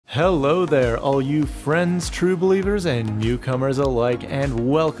Hello there, all you friends, true believers, and newcomers alike, and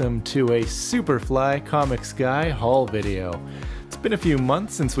welcome to a Superfly Comics Guy haul video. It's been a few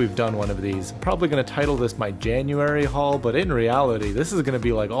months since we've done one of these. I'm probably going to title this my January haul, but in reality, this is going to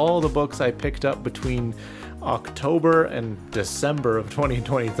be like all the books I picked up between October and December of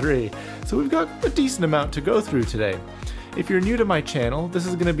 2023, so we've got a decent amount to go through today. If you're new to my channel, this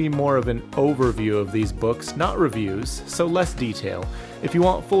is going to be more of an overview of these books, not reviews, so less detail. If you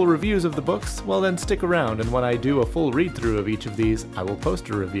want full reviews of the books, well then stick around, and when I do a full read-through of each of these, I will post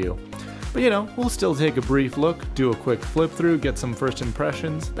a review. But you know, we'll still take a brief look, do a quick flip-through, get some first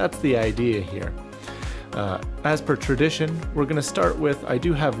impressions. That's the idea here. As per tradition, we're going to start with, I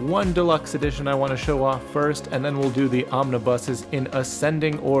do have one deluxe edition I want to show off first, and then we'll do the omnibuses in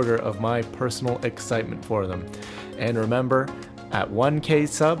ascending order of my personal excitement for them. And remember, at 1K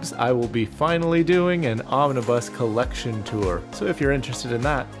subs, I will be finally doing an omnibus collection tour. So if you're interested in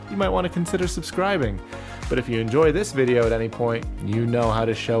that, you might want to consider subscribing. But if you enjoy this video at any point, you know how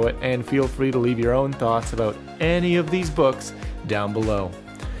to show it, and feel free to leave your own thoughts about any of these books down below.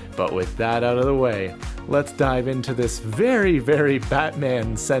 But with that out of the way, let's dive into this very, very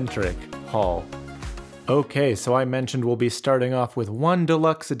Batman-centric haul. Okay, so I mentioned we'll be starting off with one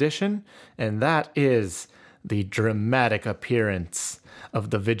deluxe edition, and that is the dramatic appearance of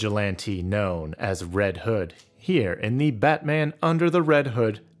the vigilante known as Red Hood, here in the Batman Under the Red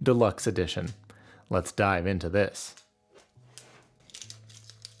Hood Deluxe Edition. Let's dive into this.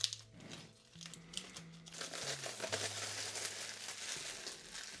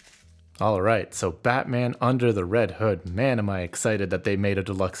 Alright, so Batman Under the Red Hood. Man, am I excited that they made a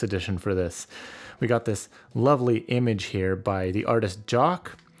deluxe edition for this. We got this lovely image here by the artist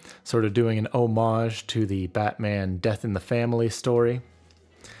Jock, sort of doing an homage to the Batman Death in the Family story.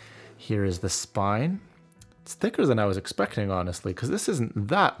 Here is the spine. It's thicker than I was expecting, honestly, because this isn't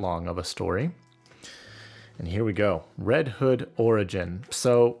that long of a story. And here we go, Red Hood Origin.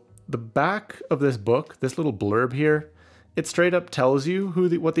 So the back of this book, this little blurb here, it straight up tells you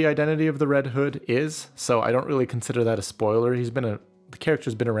what the identity of the Red Hood is, so I don't really consider that a spoiler. The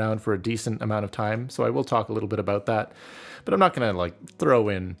character's been around for a decent amount of time, so I will talk a little bit about that. But I'm not gonna like throw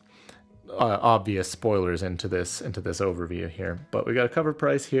in obvious spoilers into this overview here. But we got a cover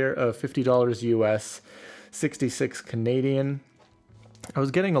price here of $50 US, 66 Canadian. I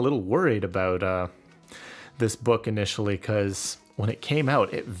was getting a little worried about this book initially because when it came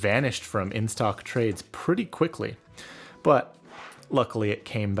out, it vanished from in-stock trades pretty quickly. But luckily it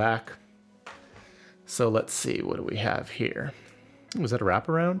came back. So let's see, what do we have here? Was that a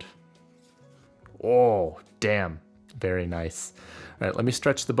wraparound? Oh, damn. Very nice. All right, let me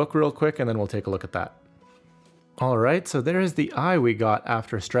stretch the book real quick and then we'll take a look at that. All right, so there's the eye we got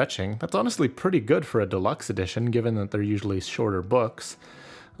after stretching. That's honestly pretty good for a deluxe edition, given that they're usually shorter books.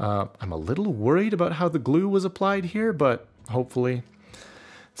 I'm a little worried about how the glue was applied here, but hopefully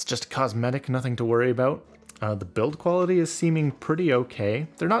it's just cosmetic, nothing to worry about. The build quality is seeming pretty okay.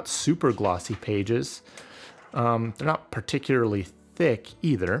 They're not super glossy pages. They're not particularly thick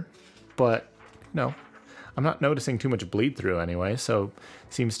either, but no, I'm not noticing too much bleed through anyway, so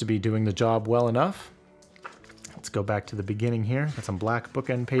seems to be doing the job well enough. Let's go back to the beginning here. Got some black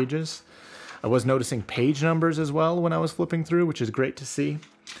bookend pages. I was noticing page numbers as well when I was flipping through, which is great to see.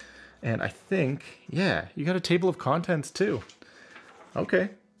 And I think, yeah, you got a table of contents too.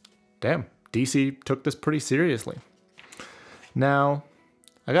 Okay, damn. DC took this pretty seriously. Now,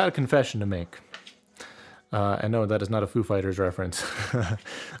 I got a confession to make. I know that is not a Foo Fighters reference.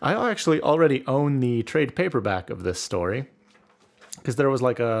 I actually already own the trade paperback of this story, because there was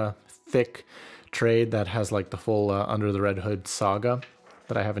like a thick trade that has like the full Under the Red Hood saga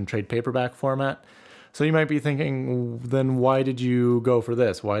that I have in trade paperback format. So you might be thinking, then why did you go for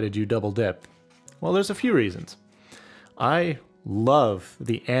this? Why did you double dip? Well, there's a few reasons. I love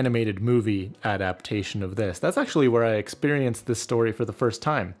the animated movie adaptation of this. That's actually where I experienced this story for the first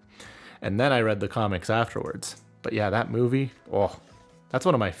time. And then I read the comics afterwards. But yeah, that movie, oh, that's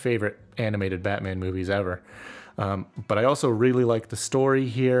one of my favorite animated Batman movies ever. But I also really like the story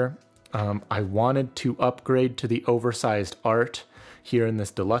here. I wanted to upgrade to the oversized art here in this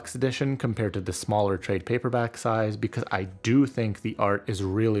deluxe edition compared to the smaller trade paperback size, because I do think the art is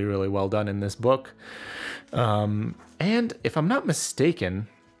really, really well done in this book. And if I'm not mistaken,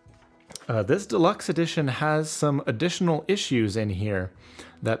 this deluxe edition has some additional issues in here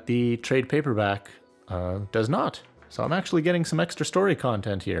that the trade paperback does not. So I'm actually getting some extra story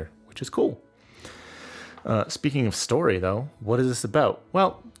content here, which is cool. Speaking of story, though, what is this about?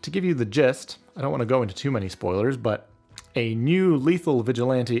 Well, to give you the gist, I don't want to go into too many spoilers, but a new lethal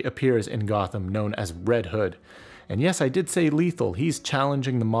vigilante appears in Gotham known as Red Hood, And yes, I did say lethal. He's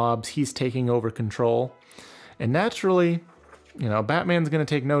challenging the mobs. He's taking over control. And naturally, you know, Batman's going to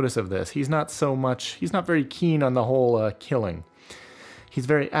take notice of this. He's not very keen on the whole killing. He's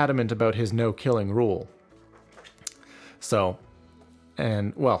very adamant about his no killing rule. So,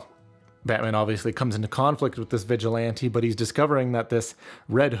 and well, Batman obviously comes into conflict with this vigilante, but he's discovering that this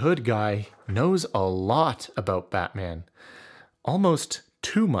Red Hood guy knows a lot about Batman. Almost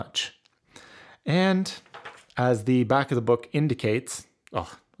too much. And as the back of the book indicates,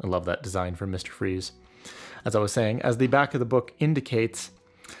 oh, I love that design from Mr. Freeze. As I was saying, as the back of the book indicates,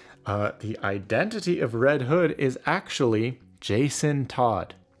 the identity of Red Hood is actually Jason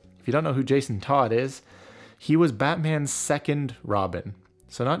Todd. If you don't know who Jason Todd is, he was Batman's second Robin.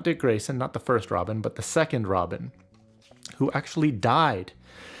 So not Dick Grayson, not the first Robin, but the second Robin, who actually died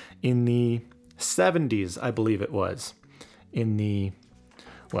in the 70s, I believe it was, in the,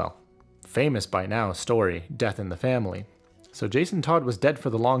 well, famous by now story, Death in the Family. So Jason Todd was dead for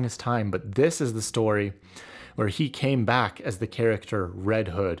the longest time, but this is the story where he came back as the character Red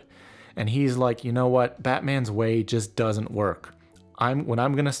Hood. And he's like, you know what? Batman's way just doesn't work.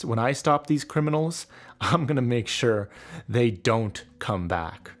 When I stop these criminals, I'm gonna make sure they don't come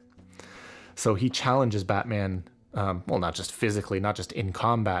back. So he challenges Batman, well, not just physically, not just in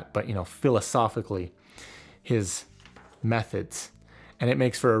combat, but, you know, philosophically, his methods. And it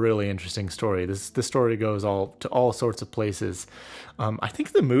makes for a really interesting story. This story goes to all sorts of places. I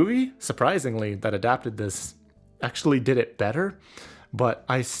think the movie, surprisingly, that adapted this actually did it better. But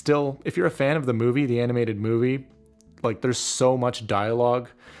I still, if you're a fan of the movie, the animated movie, like there's so much dialogue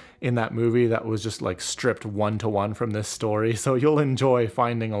in that movie that was just like stripped one-to-one from this story. So you'll enjoy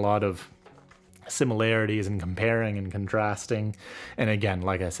finding a lot of similarities and comparing and contrasting. And again,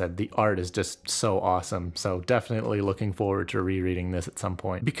 like I said, the art is just so awesome. So definitely looking forward to rereading this at some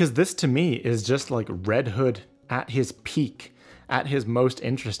point. Because this to me is just like Red Hood at his peak, at his most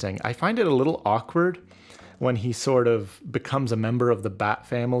interesting. I find it a little awkward when he sort of becomes a member of the Bat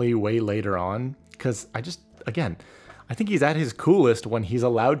family way later on. Because I think he's at his coolest when he's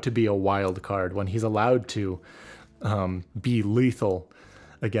allowed to be a wild card, when he's allowed to be lethal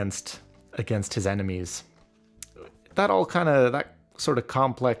against his enemies. That sort of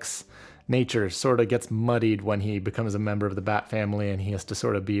complex nature sort of gets muddied when he becomes a member of the Bat family and he has to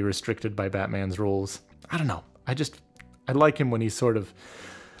sort of be restricted by Batman's rules. I don't know. I like him when he's sort of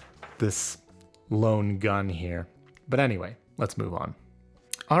this lone gun here. But anyway, let's move on.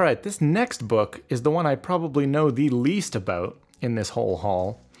 All right, this next book is the one I probably know the least about in this whole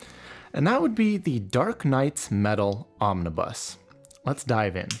haul, and that would be the Dark Knight's Metal Omnibus. Let's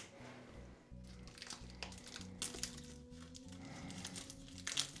dive in.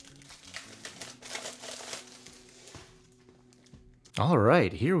 All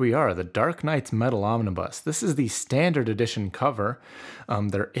right, here we are, the Dark Knight's Metal Omnibus. This is the standard edition cover.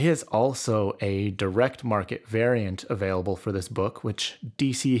 There is also a direct market variant available for this book, which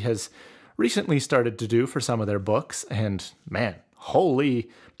DC has recently started to do for some of their books. And man, holy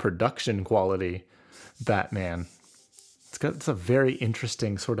production quality, Batman. It's a very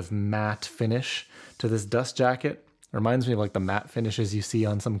interesting sort of matte finish to this dust jacket. Reminds me of like the matte finishes you see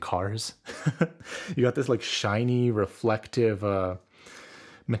on some cars. You got this like shiny, reflective,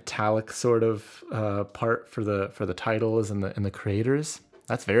 metallic sort of part for the titles and the creators.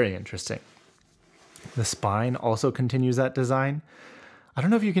 That's very interesting. The spine also continues that design. I don't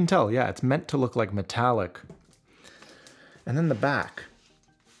know if you can tell. Yeah, it's meant to look like metallic. And then the back.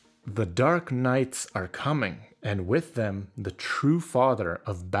 The Dark Knights are coming, and with them, the true father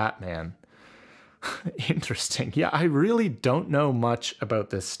of Batman. Interesting. Yeah, I really don't know much about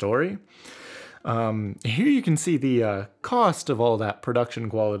this story. Here you can see the cost of all that production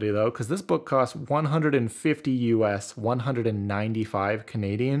quality, though, because this book costs $150 US, 195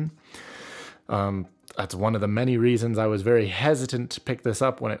 Canadian. That's one of the many reasons I was very hesitant to pick this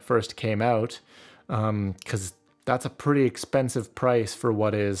up when it first came out, because that's a pretty expensive price for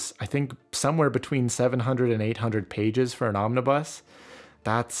what is, I think, somewhere between 700 and 800 pages for an omnibus.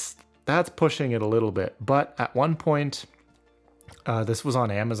 That's pushing it a little bit. But at one point, this was on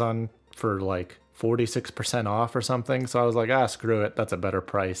Amazon for like 46% off or something. So I was like, screw it. That's a better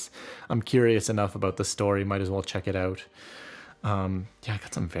price. I'm curious enough about the story. Might as well check it out. Yeah, I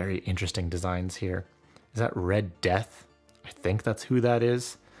got some very interesting designs here. Is that Red Death? I think that's who that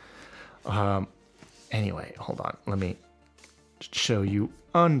is. Anyway, hold on. Let me show you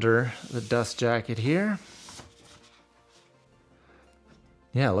under the dust jacket here.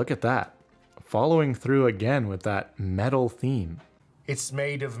 Yeah, look at that. Following through again with that metal theme. It's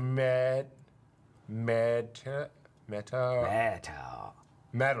made of metal. Metal. Metal.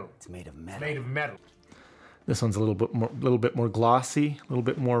 It's made of metal. It's made of metal. This one's a little bit more glossy, a little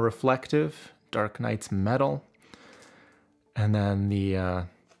bit more reflective. Dark Knight's metal. And then the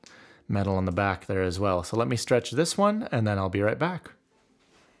metal on the back there as well. So let me stretch this one, and then I'll be right back.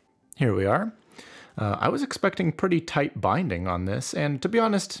 Here we are. I was expecting pretty tight binding on this, and to be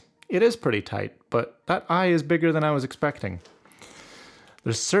honest, it is pretty tight, but that eye is bigger than I was expecting.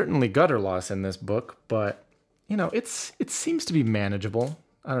 There's certainly gutter loss in this book, but, you know, it seems to be manageable.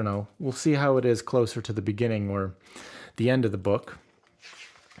 I don't know. We'll see how it is closer to the beginning or the end of the book.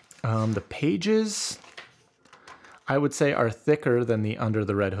 The pages, I would say, are thicker than the Under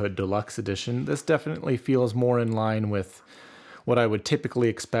the Red Hood Deluxe Edition. This definitely feels more in line with what I would typically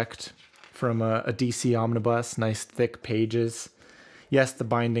expect from a DC omnibus. Nice thick pages. Yes, the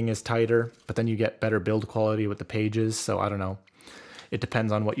binding is tighter, but then you get better build quality with the pages, so I don't know. It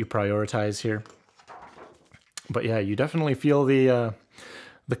depends on what you prioritize here. But yeah, you definitely feel the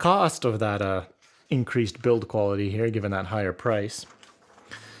cost of that increased build quality here, given that higher price.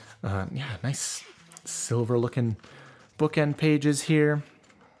 Yeah, nice silver-looking bookend pages here.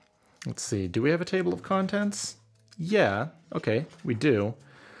 Let's see, do we have a table of contents? Yeah, okay, we do.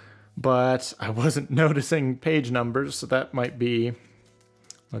 But I wasn't noticing page numbers, so that might be...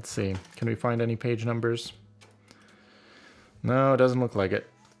 Let's see, can we find any page numbers? No, it doesn't look like it.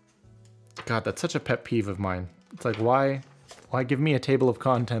 God, that's such a pet peeve of mine. It's like, why give me a table of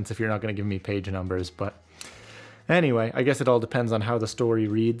contents if you're not going to give me page numbers? But anyway, I guess it all depends on how the story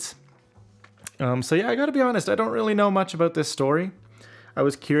reads. So yeah, I gotta be honest, I don't really know much about this story. I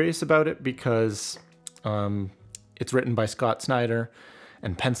was curious about it because it's written by Scott Snyder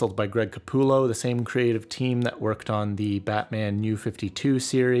and penciled by Greg Capullo, the same creative team that worked on the Batman New 52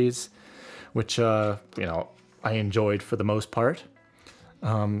 series, which, you know, I enjoyed for the most part.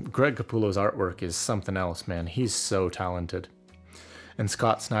 Greg Capullo's artwork is something else, man. He's so talented. And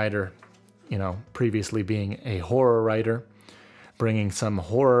Scott Snyder, you know, previously being a horror writer, bringing some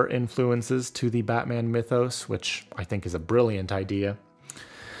horror influences to the Batman mythos, which I think is a brilliant idea.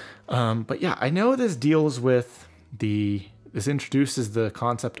 But yeah, I know this deals with this introduces the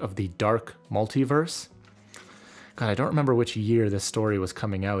concept of the dark multiverse. God, I don't remember which year this story was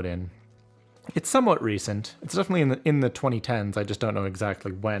coming out in. It's somewhat recent. It's definitely in the 2010s. I just don't know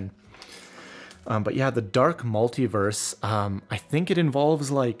exactly when. But yeah, the dark multiverse, I think it involves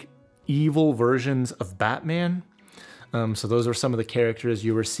like evil versions of Batman. So those are some of the characters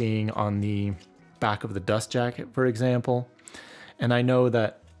you were seeing on the back of the dust jacket, for example. And I know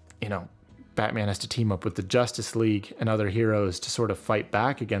that, you know, Batman has to team up with the Justice League and other heroes to sort of fight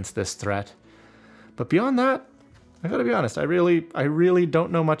back against this threat. But beyond that, I gotta be honest, I really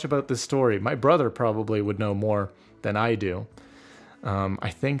don't know much about this story. My brother probably would know more than I do. I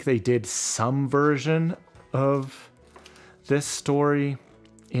think they did some version of this story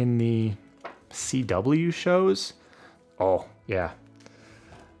in the CW shows. Oh, yeah.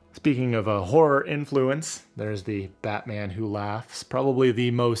 Speaking of a horror influence, there's the Batman Who Laughs, probably the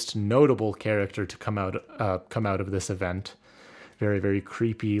most notable character to come out of this event. Very, very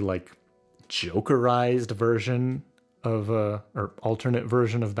creepy, like Jokerized version of or alternate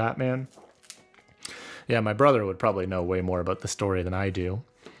version of Batman. Yeah, my brother would probably know way more about the story than I do.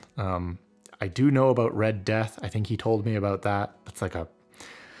 I do know about Red Death. I think he told me about that. It's like a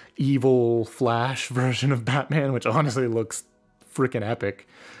evil Flash version of Batman, which honestly looks freaking epic.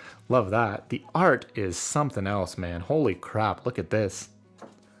 Love that. The art is something else, man. Holy crap, look at this.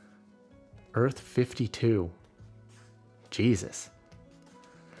 Earth 52. Jesus.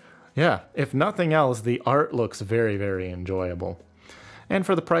 Yeah, if nothing else, the art looks very, very enjoyable. And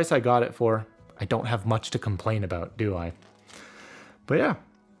for the price I got it for, I don't have much to complain about, do I? But yeah,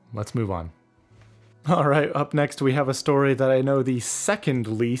 let's move on. All right, up next we have a story that I know the second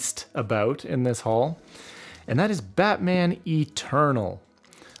least about in this haul, and that is Batman Eternal.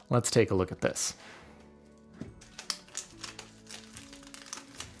 Let's take a look at this.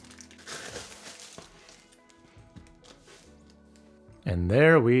 And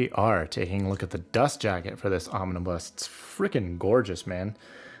there we are, taking a look at the dust jacket for this omnibus. It's freaking gorgeous, man.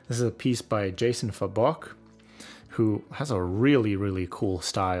 This is a piece by Jason Fabok, who has a really, really cool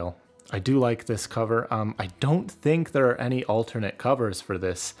style. I do like this cover. I don't think there are any alternate covers for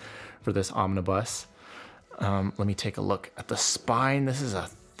this omnibus. Let me take a look at the spine. This is a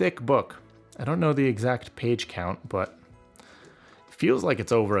thick book. I don't know the exact page count, but it feels like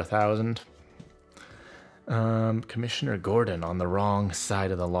it's over 1,000. Commissioner Gordon on the wrong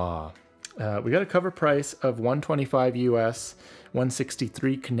side of the law. We got a cover price of $125 US,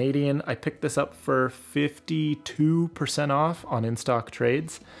 163 Canadian. I picked this up for 52% off on in-stock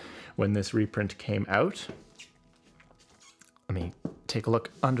trades when this reprint came out. Let me take a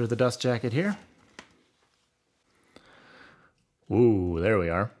look under the dust jacket here. Ooh, there we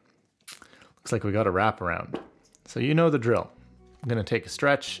are. Looks like we got a wraparound. So you know the drill. I'm going to take a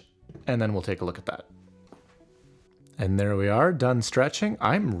stretch, and then we'll take a look at that. And there we are, done stretching.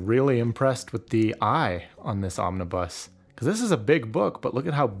 I'm really impressed with the eye on this omnibus, because this is a big book, but look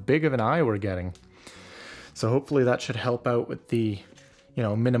at how big of an eye we're getting. So hopefully that should help out with the,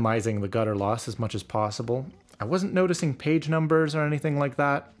 minimizing the gutter loss as much as possible. I wasn't noticing page numbers or anything like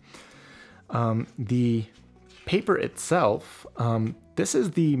that. The paper itself, this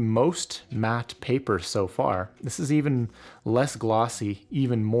is the most matte paper so far. This is even less glossy,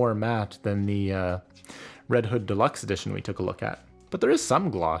 even more matte than the Red Hood Deluxe Edition we took a look at. But there is some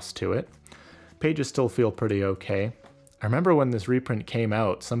gloss to it. Pages still feel pretty okay. I remember when this reprint came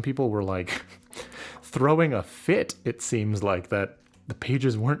out, some people were like throwing a fit, it seems like, that the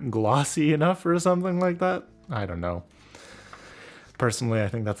pages weren't glossy enough or something like that. I don't know. Personally, I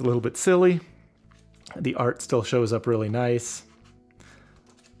think that's a little bit silly. The art still shows up really nice.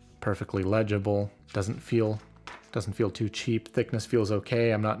 Perfectly legible. Doesn't feel too cheap. Thickness feels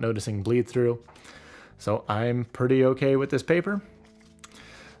okay. I'm not noticing bleed through. So I'm pretty okay with this paper.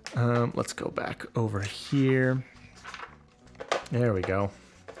 Let's go back over here. There we go.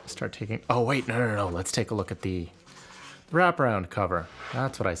 Start taking... Oh, wait, no. Let's take a look at the wraparound cover.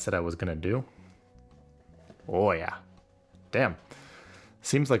 That's what I said I was going to do. Oh, yeah. Damn.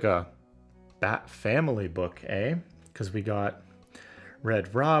 Seems like a Bat family book, eh? Because we got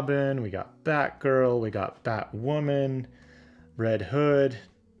Red Robin, we got Batgirl, we got Batwoman, Red Hood.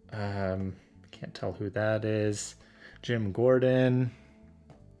 Can't tell who that is. Jim Gordon.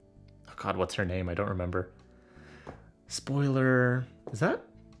 Oh God, what's her name? I don't remember. Spoiler. Is that?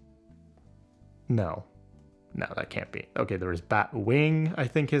 No, that can't be. Okay, there was Batwing, I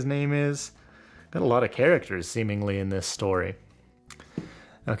think his name is. Got a lot of characters seemingly in this story.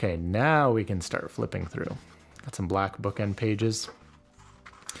 Okay, now we can start flipping through. Got some black bookend pages.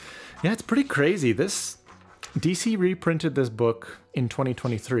 Yeah, it's pretty crazy. DC reprinted this book in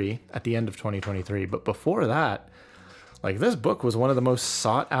 2023, at the end of 2023, but before that, like, this book was one of the most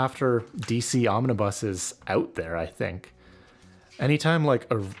sought after DC omnibuses out there, I think. Anytime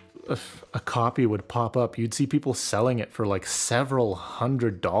like a copy would pop up, you'd see people selling it for like several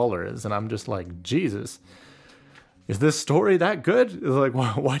 $100s, and I'm just like, Jesus, is this story that good? It's like,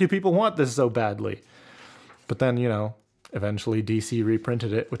 why do people want this so badly? But then, eventually DC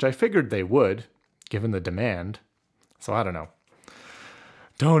reprinted it, which I figured they would, given the demand. So I don't know.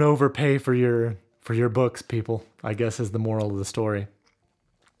 Don't overpay for your books, people, I guess, is the moral of the story.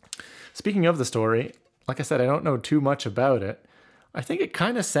 Speaking of the story, like I said, I don't know too much about it. I think it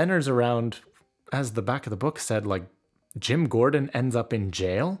kind of centers around, as the back of the book said, like, Jim Gordon ends up in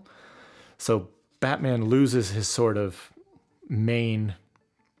jail. So Batman loses his sort of main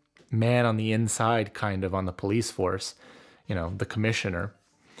man on the inside, kind of, on the police force, the commissioner.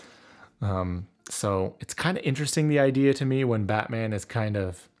 So it's kind of interesting, the idea to me, when Batman is kind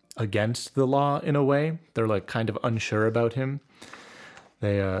of against the law in a way. They're like kind of unsure about him.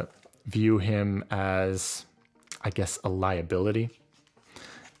 They view him as, I guess, a liability,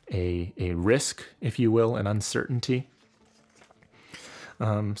 a risk, if you will, an uncertainty.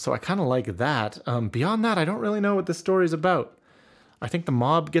 So I kind of like that. Beyond that, I don't really know what this story's about. I think the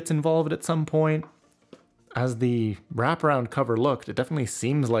mob gets involved at some point. As the wraparound cover looked, it definitely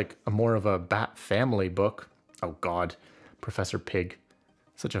seems like more of a Bat family book. Oh God, Professor Pig.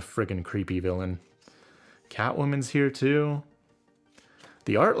 Such a friggin' creepy villain. Catwoman's here too.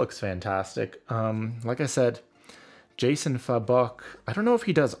 The art looks fantastic. Like I said, Jason Fabok, I don't know if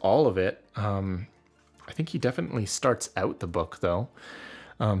he does all of it. I think he definitely starts out the book, though.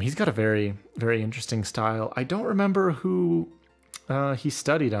 He's got a very, very interesting style. I don't remember who he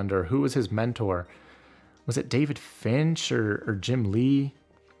studied under. Who was his mentor? Was it David Finch or Jim Lee?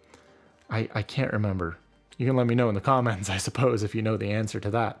 I can't remember. You can let me know in the comments, I suppose, if you know the answer to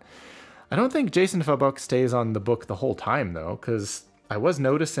that. I don't think Jason Fabok stays on the book the whole time, though, because I was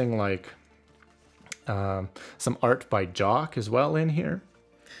noticing, like, some art by Jock as well in here.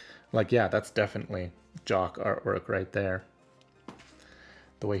 Like, yeah, that's definitely Jock artwork right there.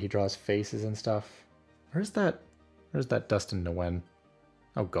 The way he draws faces and stuff. Where's that Dustin Nguyen?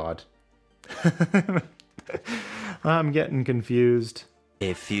 Oh, God. I'm getting confused.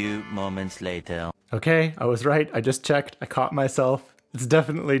 A few moments later. Okay, I was right. I just checked. I caught myself. It's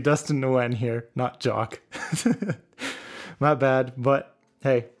definitely Dustin Nguyen here, not Jock. My bad, but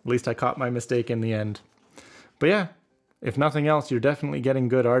hey, at least I caught my mistake in the end. But yeah, if nothing else, you're definitely getting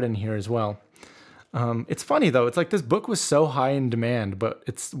good art in here as well. It's funny though, it's like this book was so high in demand, but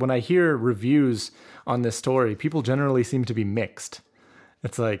it's when I hear reviews on this story, people generally seem to be mixed.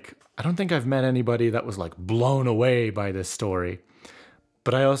 It's like, I don't think I've met anybody that was like blown away by this story,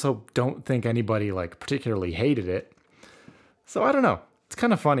 but I also don't think anybody like particularly hated it. So I don't know. It's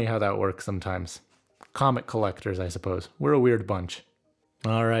kind of funny how that works sometimes. Comic collectors, I suppose. We're a weird bunch.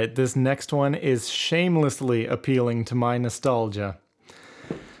 All right, this next one is shamelessly appealing to my nostalgia.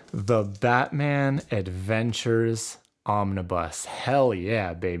 The Batman Adventures Omnibus. Hell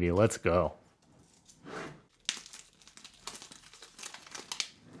yeah, baby, let's go.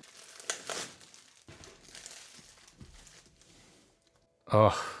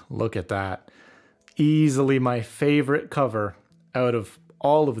 Oh, look at that. Easily my favorite cover out of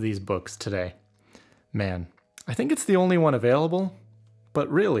all of these books today. Man, I think it's the only one available, but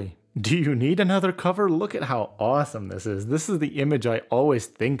really, do you need another cover? Look at how awesome this is. This is the image I always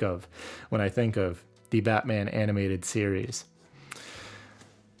think of when I think of the Batman animated series.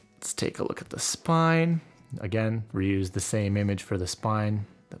 Let's take a look at the spine. Again, reuse the same image for the spine,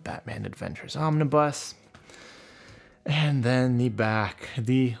 the Batman Adventures Omnibus. And then the back,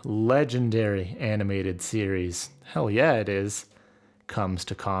 the legendary animated series. Hell yeah, it is. Comes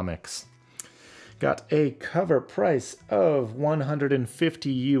to comics. Got a cover price of 150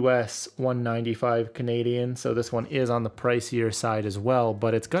 US, 195 Canadian. So this one is on the pricier side as well,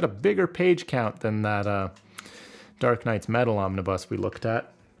 but it's got a bigger page count than that Dark Knight's Metal Omnibus we looked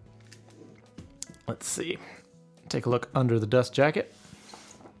at. Let's see. Take a look under the dust jacket.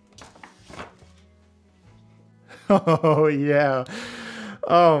 Oh, yeah.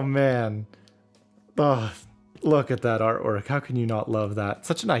 Oh, man. Oh, look at that artwork. How can you not love that?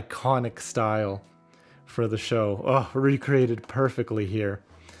 Such an iconic style for the show. Oh, recreated perfectly here.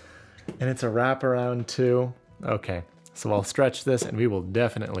 And it's a wraparound too. Okay, so I'll stretch this and we will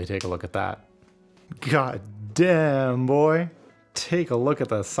definitely take a look at that. God damn, boy. Take a look at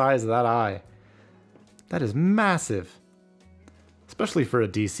the size of that eye. That is massive. Especially for a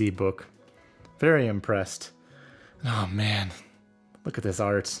DC book. Very impressed. Oh man, look at this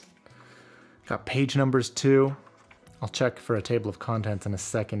art. Got page numbers too. I'll check for a table of contents in a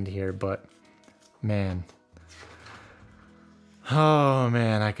second here, but man. Oh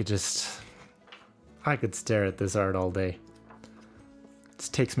man, I could stare at this art all day. This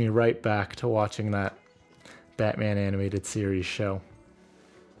takes me right back to watching that Batman animated series show.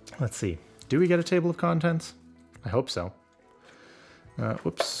 Let's see. Do we get a table of contents? I hope so.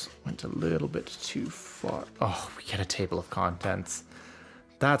 Whoops, went a little bit too far. Oh, we get a table of contents.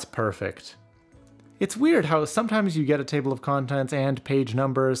 That's perfect. It's weird how sometimes you get a table of contents and page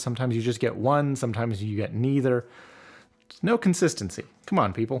numbers, sometimes you just get one, sometimes you get neither. There's no consistency. Come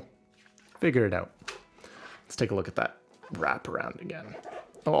on, people. Figure it out. Let's take a look at that wraparound again.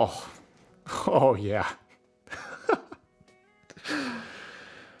 Oh yeah. Oh,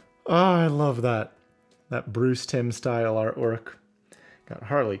 I love that. That Bruce Timm style artwork. Got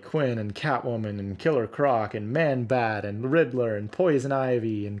Harley Quinn and Catwoman and Killer Croc and Man-Bat and Riddler and Poison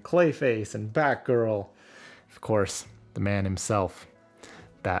Ivy and Clayface and Batgirl. Of course, the man himself,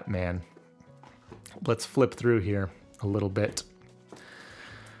 Batman. Let's flip through here a little bit.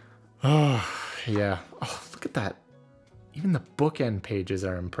 Oh, yeah. Oh, look at that. Even the bookend pages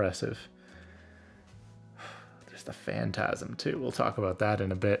are impressive. There's the Phantasm, too. We'll talk about that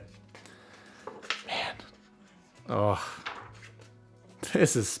in a bit. Man. Oh.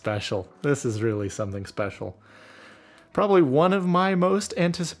 This is special. This is really something special. Probably one of my most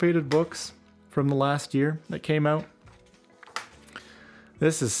anticipated books from the last year that came out.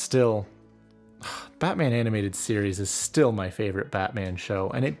 This is still... Batman Animated Series is still my favorite Batman show,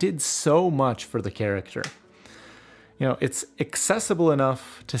 and it did so much for the character. You know, it's accessible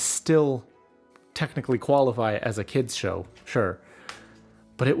enough to still technically qualify as a kid's show, sure.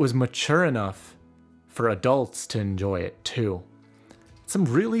 But it was mature enough for adults to enjoy it too. Some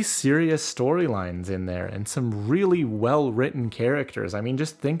really serious storylines in there and some really well-written characters. I mean,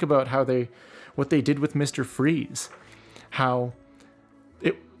 just think about what they did with Mr. Freeze. How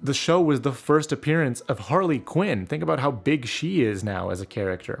the show was the first appearance of Harley Quinn. Think about how big she is now as a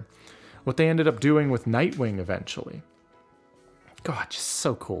character. What they ended up doing with Nightwing eventually. God, just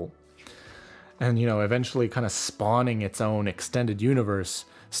so cool. And, you know, eventually kind of spawning its own extended universe,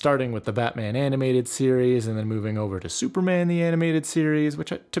 starting with the Batman animated series and then moving over to Superman the animated series,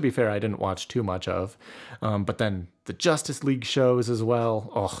 which, to be fair, I didn't watch too much of. But then the Justice League shows as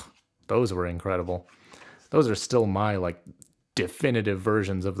well. Oh, those were incredible. Those are still my, like, definitive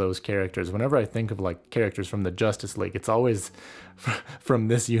versions of those characters. Whenever I think of, like, characters from the Justice League, it's always from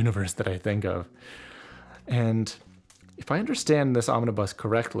this universe that I think of. And if I understand this omnibus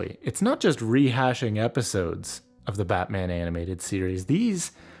correctly, it's not just rehashing episodes of the Batman animated series.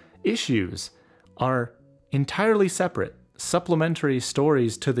 These issues are entirely separate supplementary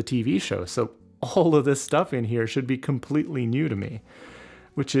stories to the TV show. So all of this stuff in here should be completely new to me,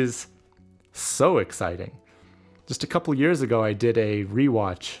 which is so exciting. Just a couple years ago, I did a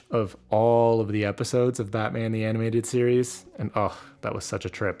rewatch of all of the episodes of Batman the Animated Series, and oh, that was such a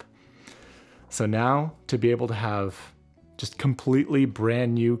trip. So now, to be able to have just completely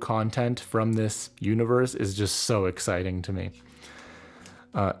brand new content from this universe is just so exciting to me.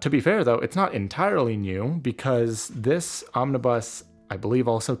 To be fair, though, it's not entirely new, because this omnibus, I believe,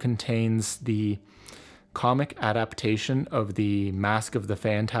 also contains the comic adaptation of the Mask of the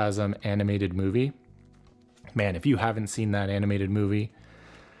Phantasm animated movie. Man, if you haven't seen that animated movie,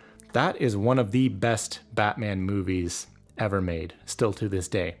 that is one of the best Batman movies ever made, still to this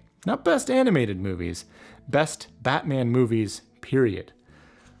day. Not best animated movies, best Batman movies, period.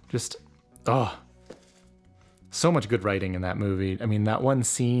 Just, oh, so much good writing in that movie. I mean, that one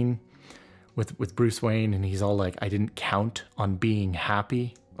scene with Bruce Wayne, and he's all like, I didn't count on being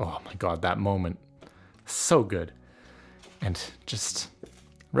happy. Oh my God, that moment. So good. And just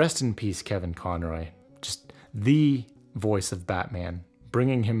rest in peace, Kevin Conroy. Just the voice of Batman,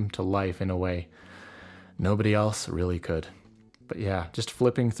 bringing him to life in a way nobody else really could. But yeah, just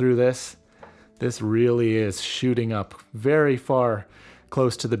flipping through this really is shooting up very far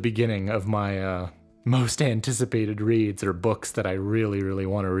close to the beginning of my most anticipated reads, or books that I really, really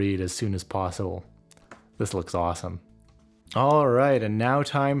want to read as soon as possible. This looks awesome. All right, and now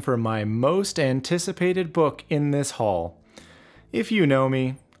time for my most anticipated book in this haul. If you know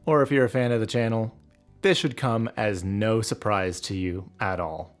me, or if you're a fan of the channel, this should come as no surprise to you at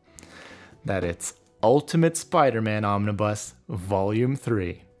all. That it's Ultimate Spider-Man Omnibus Volume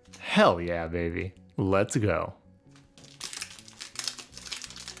 3. Hell yeah, baby. Let's go.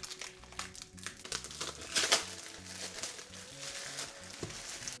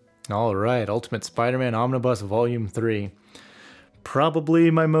 All right, Ultimate Spider-Man Omnibus Volume 3.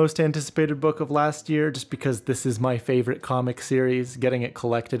 Probably my most anticipated book of last year, just because this is my favorite comic series. Getting it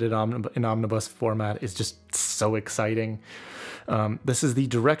collected in omnibus format is just so exciting. This is the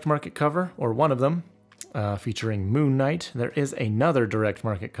direct market cover, or one of them, featuring Moon Knight. There is another direct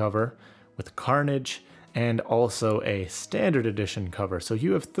market cover with Carnage, and also a standard edition cover. So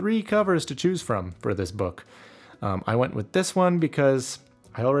you have 3 covers to choose from for this book. I went with this one because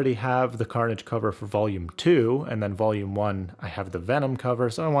I already have the Carnage cover for Volume 2, and then Volume 1 I have the Venom cover,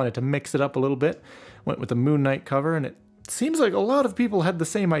 so I wanted to mix it up a little bit. Went with the Moon Knight cover, and it seems like a lot of people had the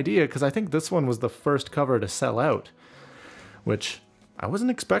same idea, because I think this one was the first cover to sell out, which I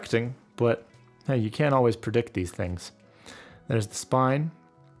wasn't expecting, but hey, you can't always predict these things. There's the spine.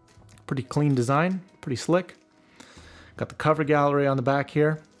 Pretty clean design, pretty slick. Got the cover gallery on the back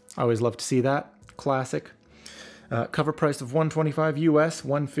here. I always love to see that. Classic. Cover price of $125 US,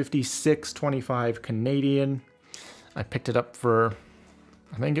 $156.25 Canadian. I picked it up for,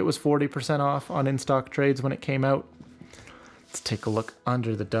 I think it was 40% off on in-stock trades when it came out. Let's take a look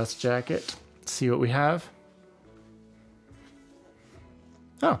under the dust jacket, see what we have.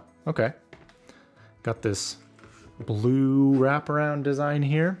 Oh, okay. Got this blue wraparound design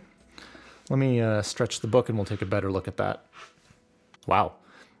here. Let me stretch the book and we'll take a better look at that. Wow,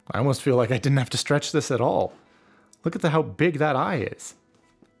 I almost feel like I didn't have to stretch this at all. Look at how big that eye is.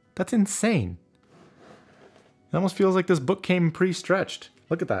 That's insane. It almost feels like this book came pre-stretched.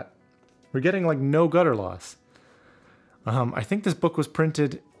 Look at that. We're getting like no gutter loss. I think this book was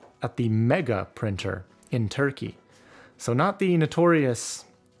printed at the Mega printer in Turkey. So not the notorious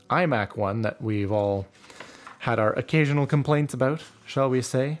iMac one that we've all had our occasional complaints about, shall we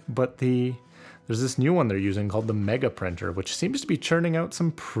say, but there's this new one they're using called the Mega printer, which seems to be churning out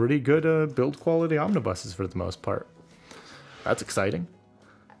some pretty good build quality omnibuses for the most part. That's exciting.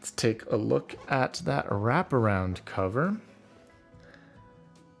 Let's take a look at that wraparound cover.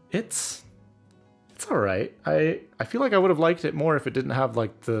 It's all right. I feel like I would have liked it more if it didn't have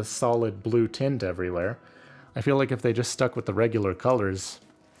like the solid blue tint everywhere. I feel like if they just stuck with the regular colors,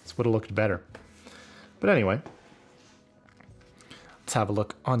 this would have looked better. But anyway, let's have a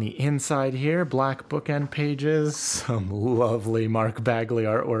look on the inside here. Black bookend pages, some lovely Mark Bagley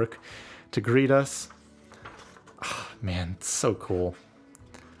artwork to greet us. Oh, man, it's so cool.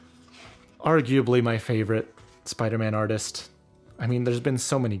 Arguably my favorite Spider-Man artist. I mean, there's been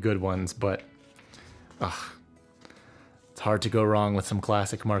so many good ones, but it's hard to go wrong with some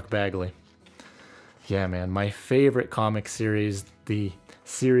classic Mark Bagley. Yeah, man, my favorite comic series, the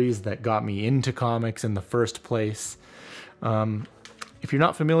series that got me into comics in the first place. If you're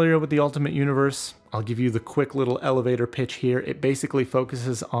not familiar with the Ultimate Universe, I'll give you the quick little elevator pitch here. It basically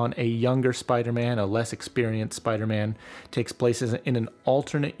focuses on a younger Spider-Man, a less experienced Spider-Man, takes place in an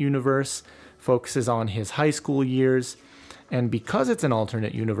alternate universe, focuses on his high school years, And because it's an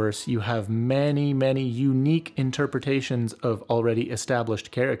alternate universe, you have many, many unique interpretations of already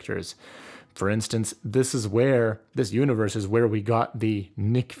established characters. For instance, this universe is where we got the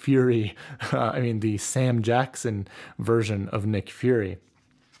Nick Fury, the Sam Jackson version of Nick Fury.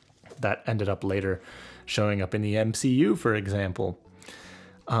 That ended up later showing up in the MCU, for example.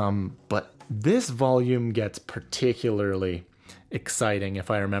 But this volume gets particularly exciting,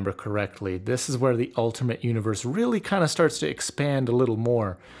 if I remember correctly. This is where the Ultimate Universe really kind of starts to expand a little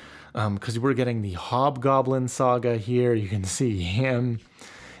more, because we're getting the Hobgoblin saga here. You can see him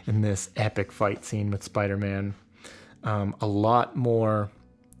in this epic fight scene with Spider-Man. A lot more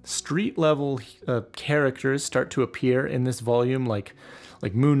street-level characters start to appear in this volume, like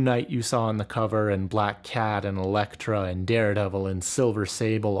Moon Knight you saw on the cover, and Black Cat, and Elektra, and Daredevil, and Silver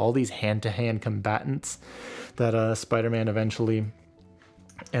Sable, all these hand-to-hand combatants that Spider-Man eventually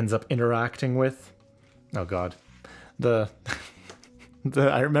ends up interacting with. Oh god. I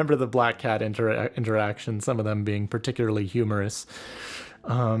remember the Black Cat interaction, some of them being particularly humorous.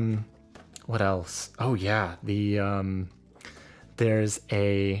 What else? Oh yeah, you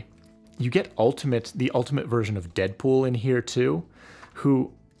get the ultimate version of Deadpool in here too,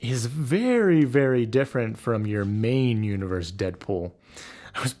 who is very, very different from your main universe Deadpool.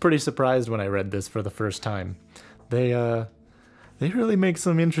 I was pretty surprised when I read this for the first time. They really make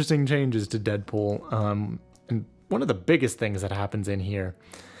some interesting changes to Deadpool. And one of the biggest things that happens in here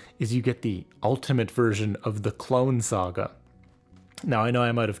is you get the ultimate version of the Clone Saga. Now, I know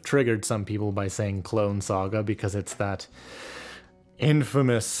I might have triggered some people by saying Clone Saga because it's that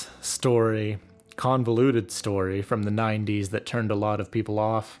infamous story, convoluted story from the 90s that turned a lot of people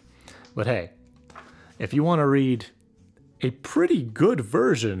off. But hey, if you want to read a pretty good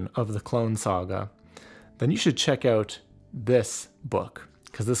version of the Clone Saga, then you should check out this book,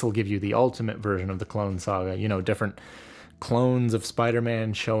 because this will give you the ultimate version of the Clone Saga. You know, different clones of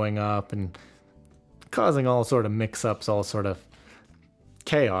Spider-Man showing up and causing all sort of mix-ups, all sort of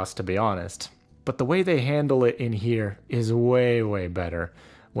chaos, to be honest. But the way they handle it in here is way, way better.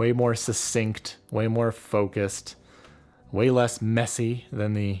 Way more succinct, way more focused, way less messy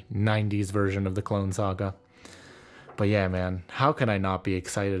than the 90s version of the Clone Saga. But yeah, man, how can I not be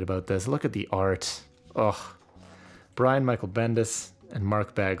excited about this? Look at the art. Ugh. Brian Michael Bendis and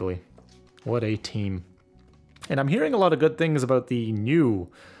Mark Bagley. What a team. And I'm hearing a lot of good things about the new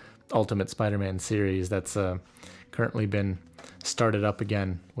Ultimate Spider-Man series that's currently been started up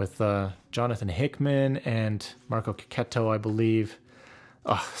again with Jonathan Hickman and Marco Cicchetto, I believe.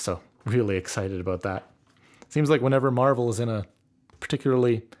 Oh, so really excited about that. Seems like whenever Marvel is in a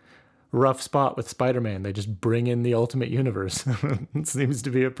particularly rough spot with Spider-Man, they just bring in the Ultimate Universe. It seems to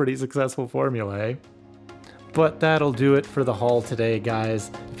be a pretty successful formula, eh? But that'll do it for the haul today,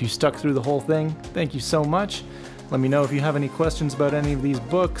 guys. If you stuck through the whole thing, thank you so much. Let me know if you have any questions about any of these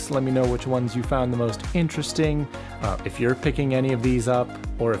books. Let me know which ones you found the most interesting, if you're picking any of these up,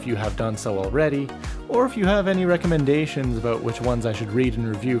 or if you have done so already, or if you have any recommendations about which ones I should read and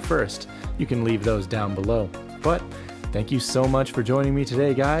review first. You can leave those down below. But thank you so much for joining me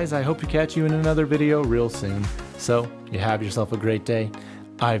today, guys. I hope to catch you in another video real soon. So, you have yourself a great day.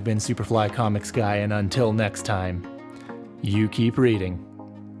 I've been Superfly Comics Guy, and until next time, you keep reading.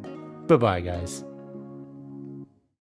 Bye-bye, guys.